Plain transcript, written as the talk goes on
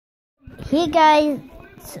Hey guys,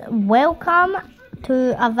 welcome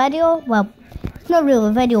to a video. Well, it's not really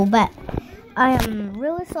a video, but I am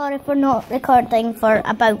really sorry for not recording for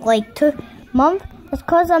about like 2 months. It's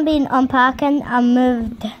because I've been unpacking and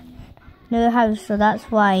moved new house, so that's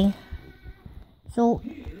why. So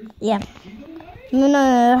yeah, I'm in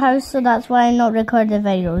a new house, so that's why I'm not recording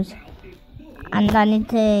videos. And I need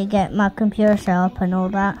to get my computer set up and all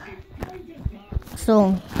that.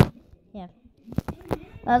 So yeah,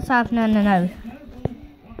 that's happening now.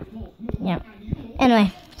 Yeah.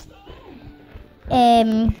 Anyway,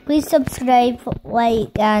 please subscribe,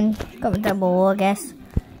 like, and comment down below, I guess.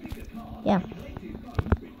 Yeah.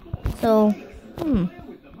 So,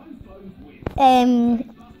 I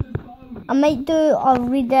might do a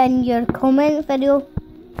read in your comment video.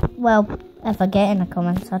 Well, if I get any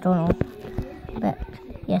comments, I don't know. But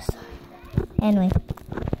yes. Anyway,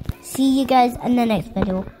 see you guys in the next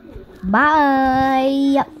video.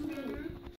 Bye.